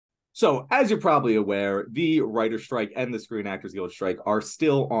So, as you're probably aware, the writer's strike and the Screen Actors Guild strike are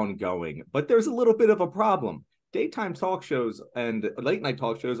still ongoing, but there's a little bit of a problem. Daytime talk shows and late night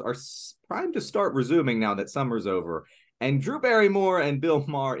talk shows are primed to start resuming now that summer's over. And Drew Barrymore and Bill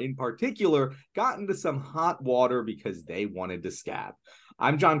Maher, in particular, got into some hot water because they wanted to scab.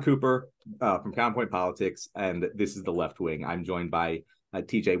 I'm John Cooper from Counterpoint Politics, and this is The Left Wing. I'm joined by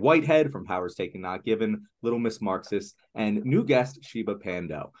TJ Whitehead from Powers Taken Not Given, Little Miss Marxist, and new guest Sheba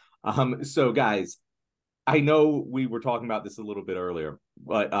Pando. So guys, I know we were talking about this a little bit earlier,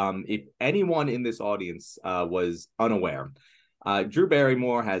 but if anyone in this audience was unaware, Drew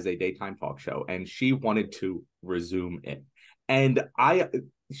Barrymore has a daytime talk show, and she wanted to resume it. And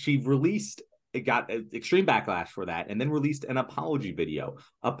she released, it got extreme backlash for that, and then released an apology video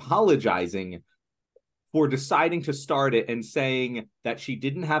apologizing for deciding to start it and saying that she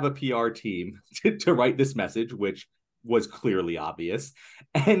didn't have a PR team to write this message, which was clearly obvious,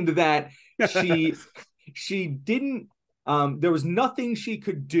 and that she didn't there was nothing she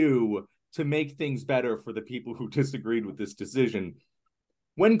could do to make things better for the people who disagreed with this decision,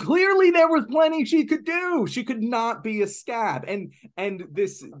 when clearly there was plenty she could do. She could not be a scab. And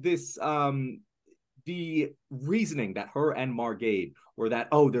this the reasoning that her and Mar gave were that,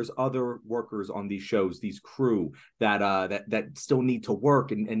 oh, there's other workers on these shows, these crew that still need to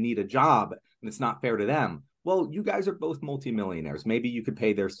work and need a job, and it's not fair to them. Well, you guys are both multimillionaires. Maybe you could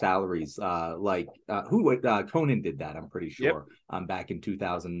pay their salaries Conan did that, I'm pretty sure, back in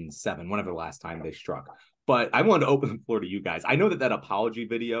 2007, whenever the last time they struck. But I wanted to open the floor to you guys. I know that apology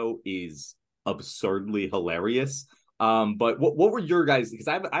video is absurdly hilarious. But what were your guys, because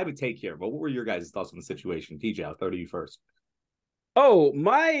I have a take here, but what were your guys' thoughts on the situation? TJ, I'll throw to you first. Oh,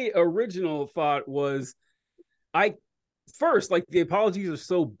 my original thought was, the apologies are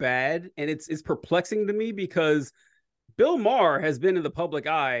so bad, and it's perplexing to me because Bill Maher has been in the public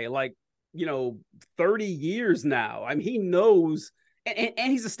eye 30 years now. I mean, he knows, and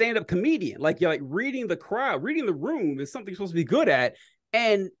he's a stand-up comedian. Like reading the crowd, reading the room is something you're supposed to be good at,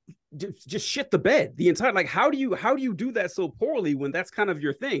 and just shit the bed the entire, how do you do that so poorly when that's kind of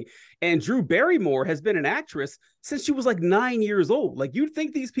your thing? And Drew Barrymore has been an actress since she was 9 years old. You'd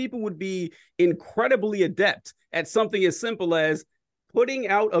think these people would be incredibly adept at something as simple as putting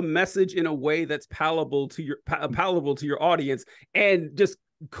out a message in a way that's palatable to your audience, and just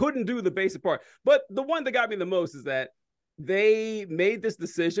couldn't do the basic part. But the one that got me the most is that they made this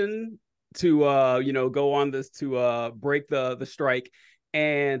decision to go on this to break the strike.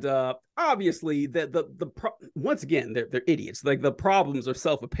 And obviously once again, they're idiots. The problems are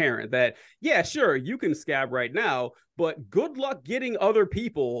self-apparent, that yeah, sure, you can scab right now, but good luck getting other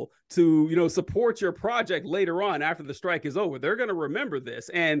people to support your project later on after the strike is over. They're going to remember this.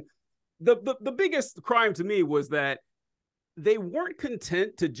 And the biggest crime to me was that they weren't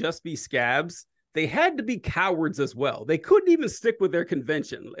content to just be scabs. They had to be cowards as well. They couldn't even stick with their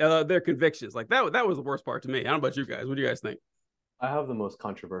convictions. That was the worst part to me. I don't know about you guys. What do you guys think? I have the most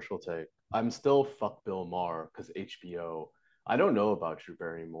controversial take. I'm still fuck Bill Maher because HBO. I don't know about Drew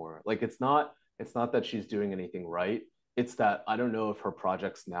Barrymore. It's not that she's doing anything right. It's that I don't know if her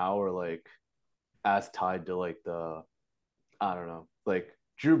projects now are as tied to the, I don't know,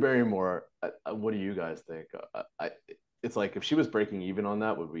 Drew Barrymore. What do you guys think? It's if she was breaking even on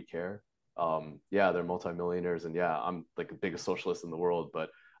that, would we care? Yeah, they're multimillionaires, and yeah, I'm the biggest socialist in the world, but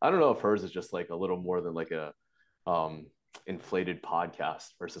I don't know if hers is just a little more than a inflated podcast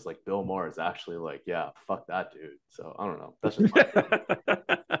versus Bill Maher is actually yeah, fuck that dude. So I don't know. That's just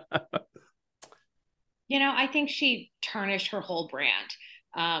I think she tarnished her whole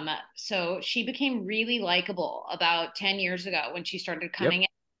brand. So she became really likable about 10 years ago when she started coming in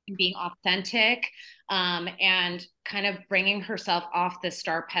and being authentic, and kind of bringing herself off the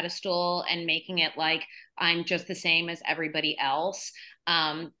star pedestal and making it I'm just the same as everybody else.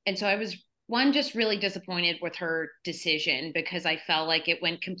 And so I was just really disappointed with her decision, because I felt like it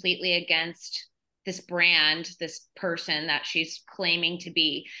went completely against this brand, this person that she's claiming to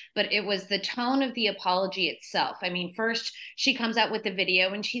be. But it was the tone of the apology itself. I mean, first she comes out with the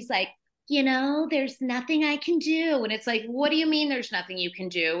video and she's like, there's nothing I can do. And it's what do you mean there's nothing you can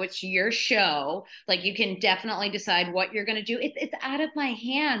do? It's your show. You can definitely decide what you're going to do. It's out of my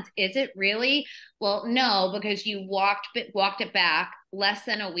hands. Is it really? Well, no, because you walked it back less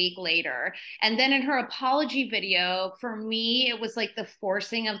than a week later. And then in her apology video, for me, it was the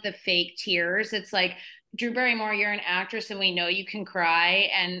forcing of the fake tears. It's Drew Barrymore, you're an actress and we know you can cry.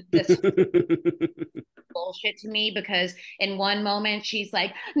 And this bullshit to me, because in one moment she's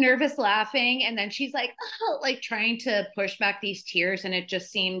nervous laughing, and then she's trying to push back these tears, and it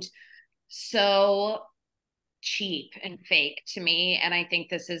just seemed so cheap and fake to me. And I think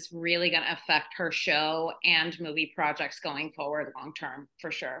this is really going to affect her show and movie projects going forward long term,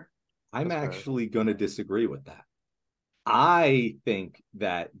 for sure. I'm actually going to disagree with that. I think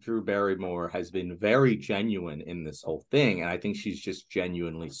that Drew Barrymore has been very genuine in this whole thing, and I think she's just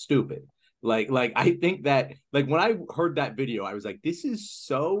genuinely stupid. Like I think that, like, when I heard that video, I was like, this is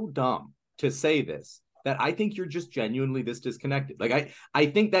so dumb to say this, that I think you're just genuinely this disconnected. Like I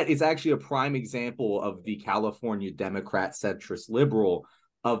think that is actually a prime example of the California Democrat centrist liberal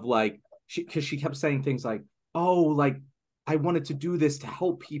of like, because she kept saying things like, oh, like, I wanted to do this to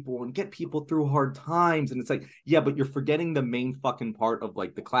help people and get people through hard times. And it's like, yeah, but you're forgetting the main fucking part of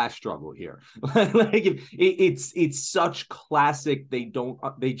like the class struggle here. Like it's such classic.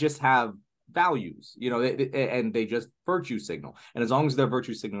 They just have values, you know, and they just virtue signal. And as long as they're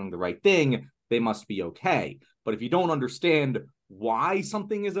virtue signaling the right thing, they must be okay. But if you don't understand why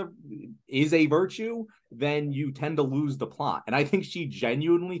something is a virtue, then you tend to lose the plot. And I think she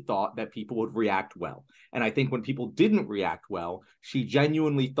genuinely thought that people would react well. And I think when people didn't react well, she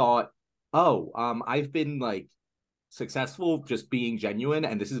genuinely thought, oh, I've been like successful just being genuine,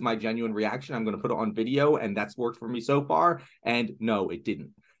 and this is my genuine reaction. I'm going to put it on video, and that's worked for me so far. And no, it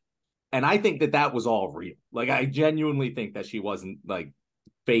didn't. And I think that that was all real. Like, I genuinely think that she wasn't like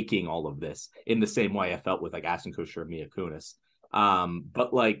faking all of this in the same way I felt with like Ashton Kutcher and Mila Kunis.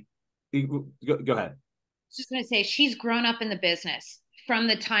 But like, go ahead. I was just going to say, she's grown up in the business from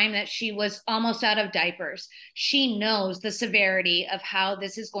the time that she was almost out of diapers. She knows the severity of how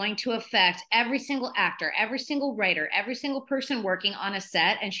this is going to affect every single actor, every single writer, every single person working on a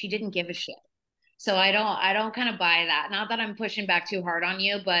set, and she didn't give a shit. So I don't kind of buy that. Not that I'm pushing back too hard on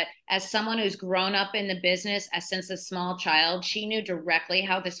you, but as someone who's grown up in the business since a small child, she knew directly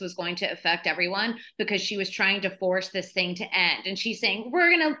how this was going to affect everyone because she was trying to force this thing to end. And she's saying, we're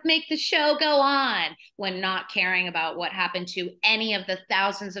going to make the show go on, when not caring about what happened to any of the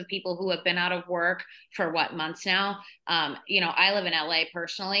thousands of people who have been out of work for months now. I live in LA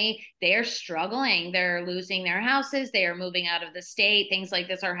personally. They're struggling. They're losing their houses. They are moving out of the state. Things like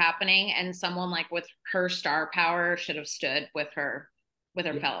this are happening. And someone like with her star power should have stood with her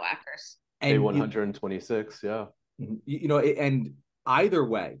fellow actors. And A126, yeah. And either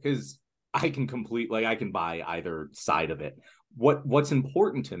way, because I can buy either side of it. What's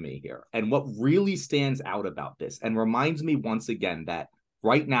important to me here, and what really stands out about this, and reminds me once again that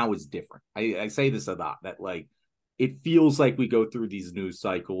right now is different. I say this a lot, that like, it feels like we go through these news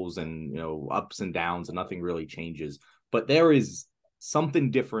cycles and, ups and downs, and nothing really changes. But there is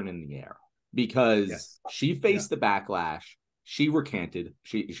something different in the air, because she faced the backlash. She recanted.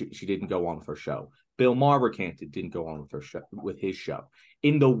 She didn't go on with her show. Bill Maher recanted, didn't go on with his show.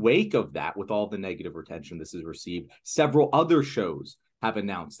 In the wake of that, with all the negative retention this has received, several other shows have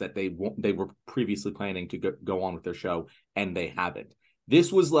announced that they were previously planning to go on with their show, and they haven't.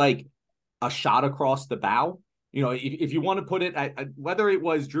 This was like a shot across the bow. If you want to put it, whether it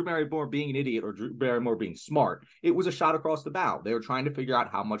was Drew Barrymore being an idiot or Drew Barrymore being smart, it was a shot across the bow. They were trying to figure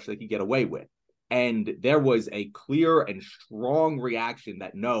out how much they could get away with. And there was a clear and strong reaction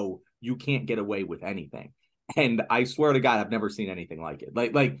that, no, you can't get away with anything. And I swear to God, I've never seen anything like it.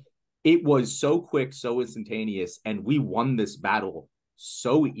 Like it was so quick, so instantaneous, and we won this battle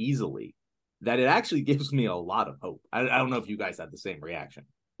so easily that it actually gives me a lot of hope. I don't know if you guys had the same reaction.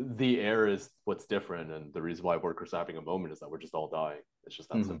 The air is what's different, and the reason why workers are having a moment is that we're just all dying. It's just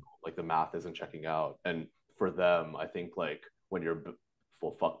that simple. Like, the math isn't checking out. And for them, I think, like, when you're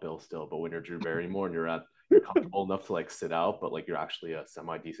full fuck Bill still, but when you're Drew Barrymore and you're comfortable enough to like sit out, but like you're actually a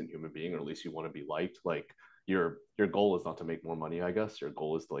semi-decent human being, or at least you want to be liked, like your goal is not to make more money, I guess. Your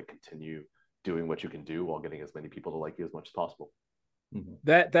goal is to like continue doing what you can do while getting as many people to like you as much as possible.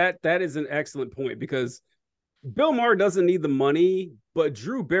 That is an excellent point, because Bill Maher doesn't need the money, but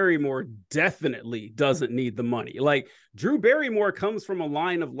Drew Barrymore definitely doesn't need the money. Like, Drew Barrymore comes from a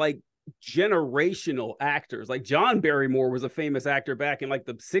line of like generational actors. Like, John Barrymore was a famous actor back in like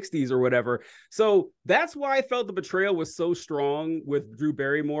the 60s or whatever. So that's why I felt the betrayal was so strong with Drew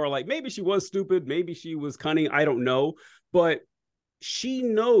Barrymore. Like, maybe she was stupid, maybe she was cunning, I don't know. But she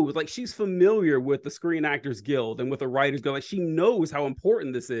knows, like, she's familiar with the Screen Actors Guild and with the Writers Guild. Like, she knows how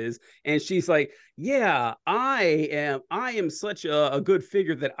important this is. And she's like, yeah, I am such a good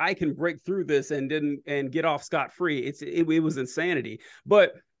figure that I can break through this and get off scot-free. It was insanity.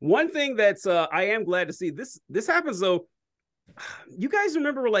 But one thing that's I am glad to see, this happens though. You guys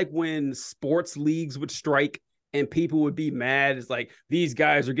remember like when sports leagues would strike and people would be mad. It's like, these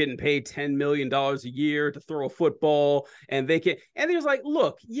guys are getting paid $10 million a year to throw a football, and they can, and there's like,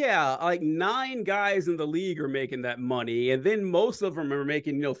 look, yeah, like 9 guys in the league are making that money, and then most of them are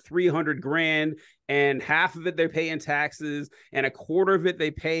making, 300 grand, and half of it they pay in taxes, and a quarter of it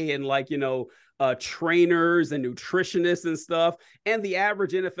they pay in like, trainers and nutritionists and stuff. And the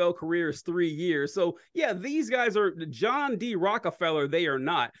average NFL career is 3 years. So yeah, these guys are John D. Rockefeller. They are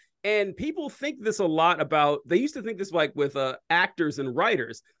not. And people think this a lot about, they used to think this like with actors and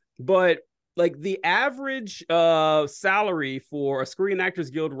writers, but like the average salary for a Screen Actors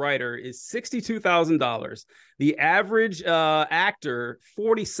Guild writer is $62,000. The average actor,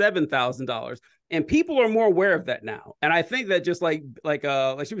 $47,000. And people are more aware of that now. And I think that just like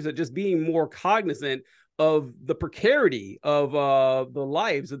she was said, just being more cognizant of the precarity of the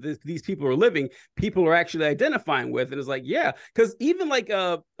lives that these people are living, people are actually identifying with. And it's like, yeah, because even like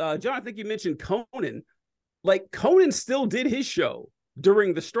John, I think you mentioned Conan. Like Conan still did his show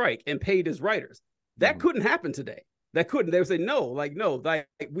during the strike and paid his writers. That couldn't happen today. That couldn't. They would say no, that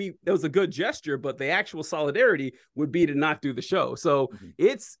was a good gesture, but the actual solidarity would be to not do the show. So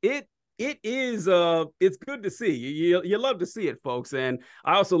it's good to see. You love to see it, folks. And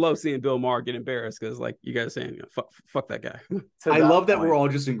I also love seeing Bill Maher get embarrassed because, like you guys saying, fuck that guy. I love that we're all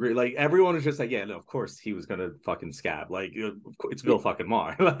just in agree. Like everyone is just like, yeah, no, of course he was gonna fucking scab. Like it's Bill fucking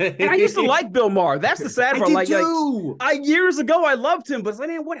Maher. And I used to like Bill Maher. That's the sad part. Like years ago, I loved him, but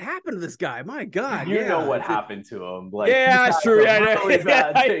man, what happened to this guy? My God, you know what happened to him. Like, yeah, that's true.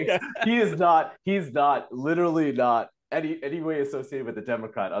 He's not literally not any way associated with the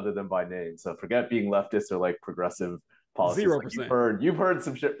Democrat other than by name. So forget being leftist or like progressive policies. 0%. Like you've heard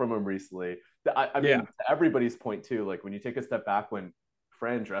some shit from him recently. I mean, to everybody's point too, like when you take a step back, when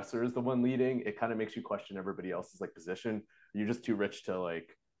Fran Dresser is the one leading, it kind of makes you question everybody else's like position. You're just too rich to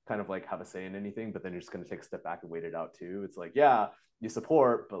like kind of like have a say in anything, but then you're just going to take a step back and wait it out too. It's like, yeah, you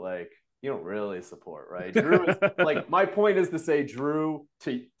support, but like you don't really support, right? Drew is like, my point is to say Drew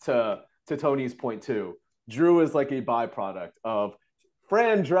to Tony's point too. Drew is like a byproduct of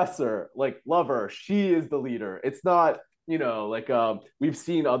Fran Dresser, like lover. She is the leader. It's not, like we've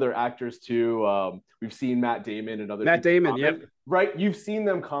seen other actors too. We've seen Matt Damon and other Matt Damon, comment, right? You've seen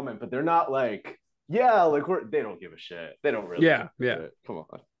them comment, but they're not like, yeah, like they don't give a shit. They don't really. Yeah. Come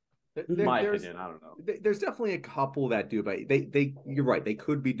on. My opinion, I don't know. There's definitely a couple that do, but they you're right. They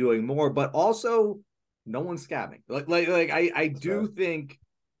could be doing more, but also no one's scabbing. I do think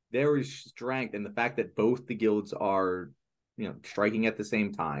there is strength in the fact that both the guilds are, striking at the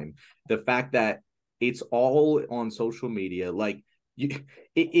same time. The fact that it's all on social media. Like,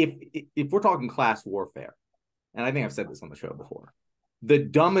 if we're talking class warfare, and I think I've said this on the show before, the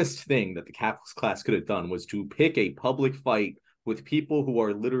dumbest thing that the capitalist class could have done was to pick a public fight with people who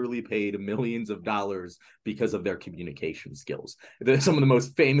are literally paid millions of dollars because of their communication skills. They're some of the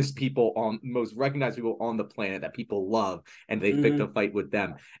most famous people most recognized people on the planet that people love, and they picked a fight with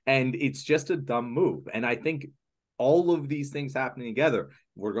them. And it's just a dumb move. And I think all of these things happening together,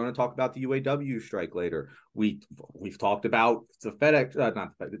 we're going to talk about the UAW strike later. We've talked about the FedEx,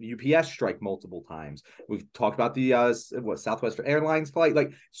 the UPS strike multiple times. We've talked about the Southwest Airlines flight.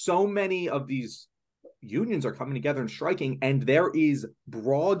 Like, so many of these unions are coming together and striking, and there is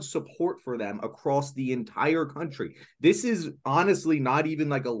broad support for them across the entire country. This is honestly not even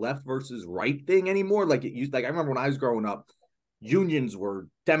like a left versus right thing anymore. Like it used, like I remember when I was growing up, unions were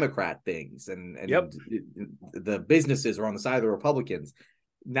Democrat things, and the businesses are on the side of the Republicans.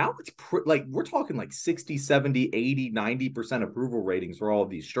 Now it's like we're talking like 60, 70, 80, 90% approval ratings for all of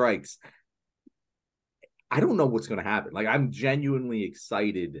these strikes. I don't know what's going to happen. Like, I'm genuinely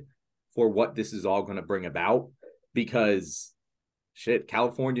excited for what this is all going to bring about, because shit,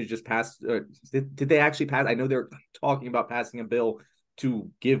 California just passed. Did they actually pass? I know they're talking about passing a bill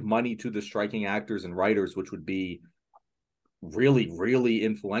to give money to the striking actors and writers, which would be really, really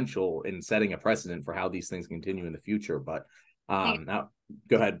influential in setting a precedent for how these things continue in the future. But now,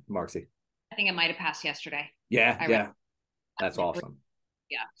 go ahead, Marcy. I think it might have passed yesterday. Yeah. That's awesome.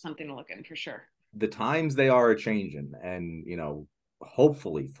 Yeah, something to look in for sure. The times they are changing, and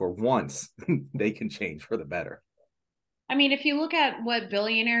hopefully for once they can change for the better. I mean, if you look at what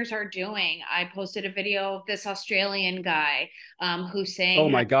billionaires are doing, I posted a video of this Australian guy who's saying, oh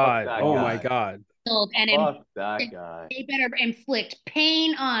my God. And fuck that guy. They better inflict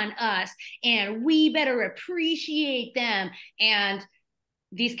pain on us, and we better appreciate them. And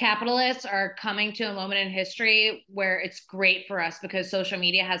these capitalists are coming to a moment in history where it's great for us because social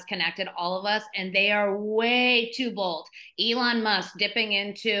media has connected all of us, and they are way too bold. Elon Musk dipping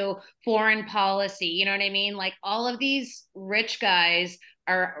into foreign policy, you know what I mean? Like, all of these rich guys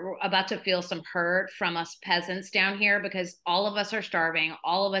are about to feel some hurt from us peasants down here, because all of us are starving.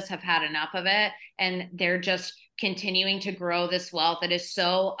 All of us have had enough of it. And they're just continuing to grow this wealth that is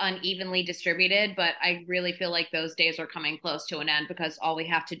so unevenly distributed. But I really feel like those days are coming close to an end, because all we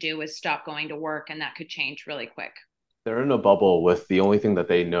have to do is stop going to work, and that could change really quick. They're in a bubble with the only thing that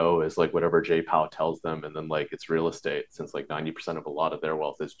they know is like whatever Jay Powell tells them, and then like it's real estate, since like 90% of a lot of their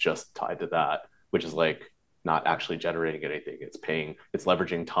wealth is just tied to that, which is like not actually generating anything. It's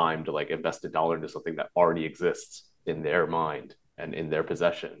leveraging time to like invest $1 into something that already exists in their mind and in their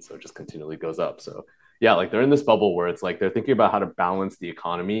possession. So it just continually goes up. So yeah, like they're in this bubble where it's like they're thinking about how to balance the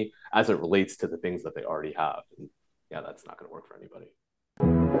economy as it relates to the things that they already have. And yeah, that's not going to work for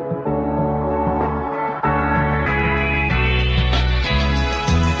anybody.